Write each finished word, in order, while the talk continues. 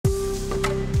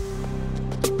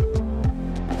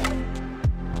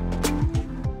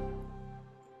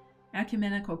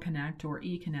Ecumenical Connect, or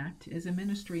E-Connect, is a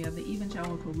ministry of the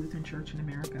Evangelical Lutheran Church in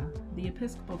America, the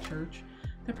Episcopal Church,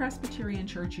 the Presbyterian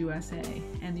Church USA,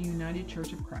 and the United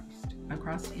Church of Christ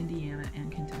across Indiana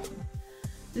and Kentucky.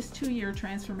 This 2-year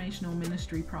transformational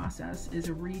ministry process is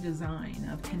a redesign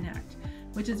of Connect,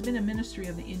 which has been a ministry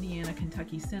of the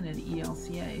Indiana-Kentucky Synod,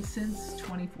 ELCA, since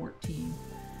 2014.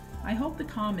 I hope the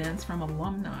comments from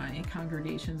alumni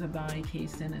congregations of the IK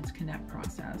Synod's Connect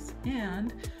process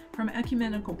and from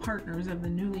ecumenical partners of the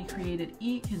newly created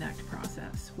E-Connect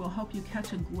process will help you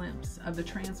catch a glimpse of the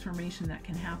transformation that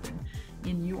can happen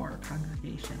in your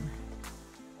congregation.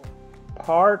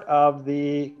 Part of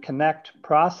the Connect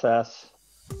process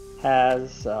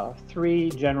has 3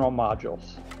 general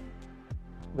modules.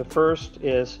 The first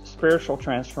is spiritual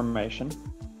transformation.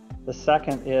 The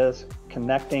second is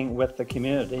connecting with the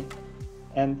community.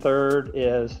 And third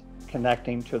is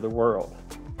connecting to the world.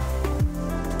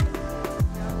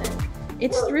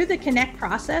 It's through the Connect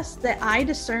process that I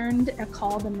discerned a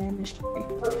call to ministry.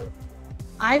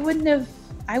 I wouldn't have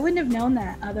known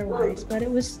that otherwise, but it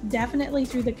was definitely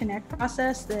through the Connect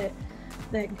process that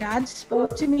God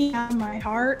spoke to me out of my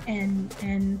heart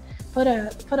and put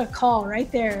a call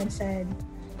right there and said,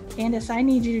 Candace, I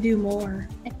need you to do more.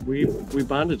 We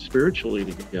bonded spiritually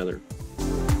together.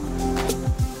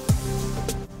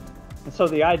 And so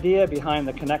the idea behind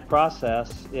the Connect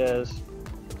process is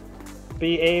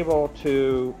be able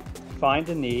to find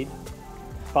a need,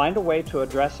 find a way to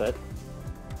address it,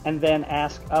 and then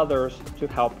ask others to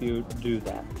help you do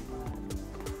that.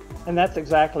 And that's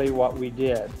exactly what we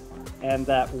did. And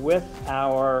that with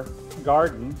our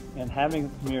garden and having a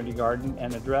community garden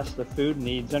and address the food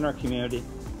needs in our community,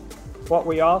 what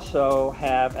we also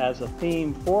have as a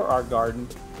theme for our garden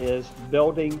is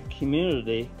building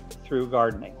community through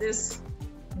gardening. This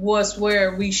was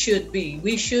where we should be.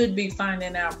 We should be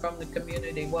finding out from the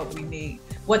community what we need,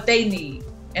 what they need,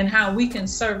 and how we can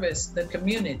service the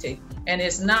community. And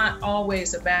it's not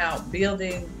always about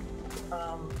building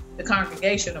the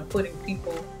congregation or putting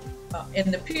people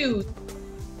in the pews.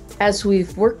 As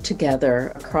we've worked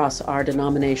together across our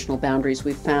denominational boundaries,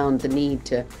 we've found the need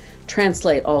to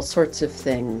translate all sorts of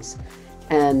things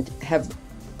and have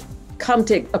come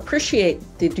to appreciate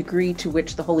the degree to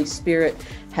which the Holy Spirit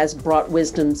has brought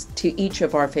wisdoms to each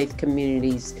of our faith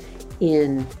communities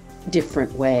in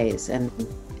different ways, and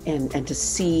to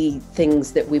see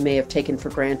things that we may have taken for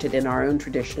granted in our own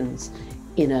traditions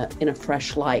in a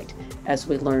fresh light as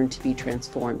we learn to be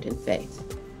transformed in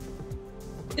faith.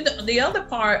 You know, the other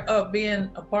part of being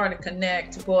a part of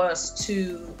Connect was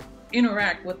to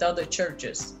interact with other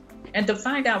churches and to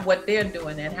find out what they're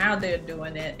doing and how they're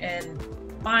doing it, and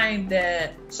find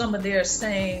that some of their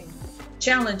same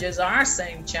challenges are our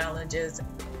same challenges.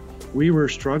 We were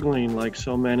struggling like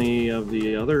so many of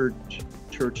the other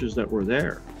churches that were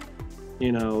there,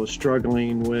 you know,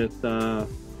 struggling with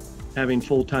having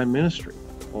full-time ministry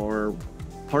or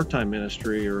part-time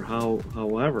ministry or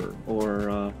however,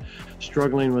 or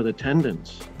struggling with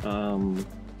attendance,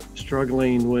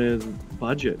 struggling with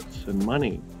budgets and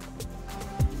money.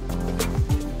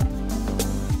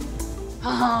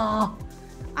 Oh,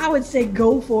 I would say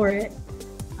go for it.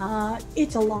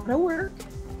 It's a lot of work,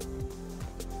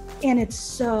 and it's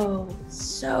so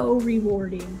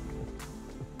rewarding.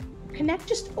 Connect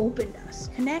just opened us.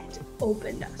 Connect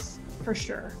opened us, for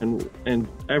sure. And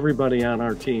everybody on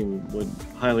our team would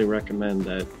highly recommend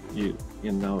that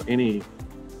any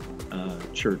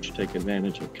church take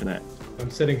advantage of Connect. I'm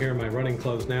sitting here in my running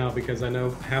clothes now because I know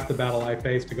half the battle I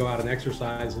face to go out and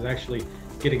exercise is actually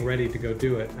getting ready to go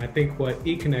do it. I think what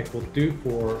E-Connect will do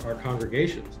for our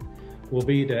congregations will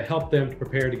be to help them to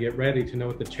prepare to get ready, to know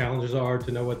what the challenges are,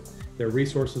 to know what their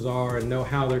resources are, and know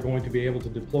how they're going to be able to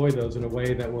deploy those in a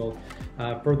way that will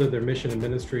further their mission and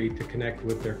ministry to connect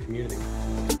with their community.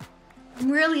 I'm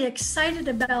really excited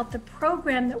about the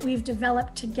program that we've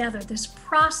developed together, this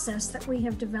process that we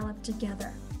have developed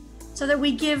together, so that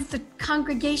we give the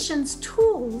congregations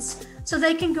tools so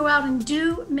they can go out and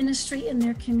do ministry in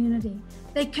their community.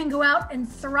 They can go out and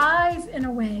thrive in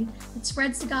a way that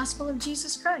spreads the gospel of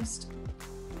Jesus Christ.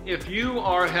 If you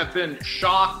have been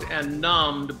shocked and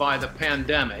numbed by the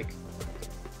pandemic,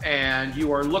 and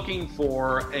you are looking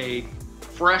for a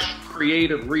fresh,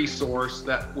 creative resource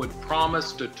that would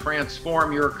promise to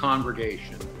transform your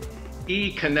congregation,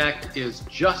 E-Connect is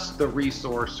just the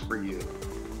resource for you.